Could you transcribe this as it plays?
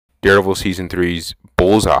Daredevil Season 3's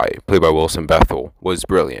Bullseye, played by Wilson Bethel, was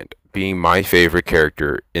brilliant, being my favorite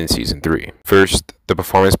character in Season 3. First, the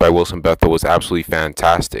performance by Wilson Bethel was absolutely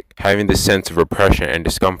fantastic, having this sense of repression and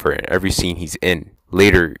discomfort in every scene he's in.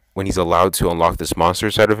 Later, when he's allowed to unlock this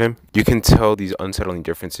monster side of him, you can tell these unsettling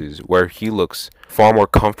differences where he looks far more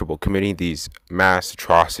comfortable committing these mass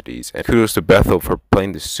atrocities, and kudos to Bethel for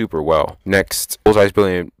playing this super well. Next, Bullseye's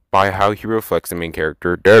brilliant by how he reflects the main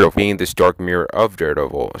character, Daredevil, being this dark mirror of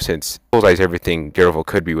Daredevil, since Bullseye's everything Daredevil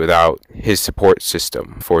could be without his support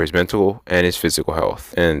system for his mental and his physical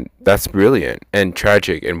health. And that's brilliant and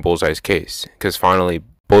tragic in Bullseye's case, because finally,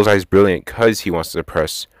 Bullseye's brilliant because he wants to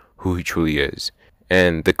suppress who he truly is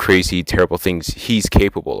and the crazy, terrible things he's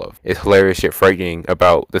capable of. It's hilarious yet frightening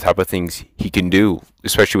about the type of things he can do,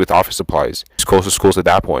 especially with office supplies. He's close to schools at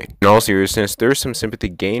that point. In all seriousness, there's some sympathy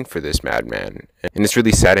gained for this madman, and it's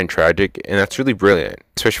really sad and tragic, and that's really brilliant,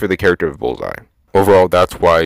 especially for the character of Bullseye. Overall, that's why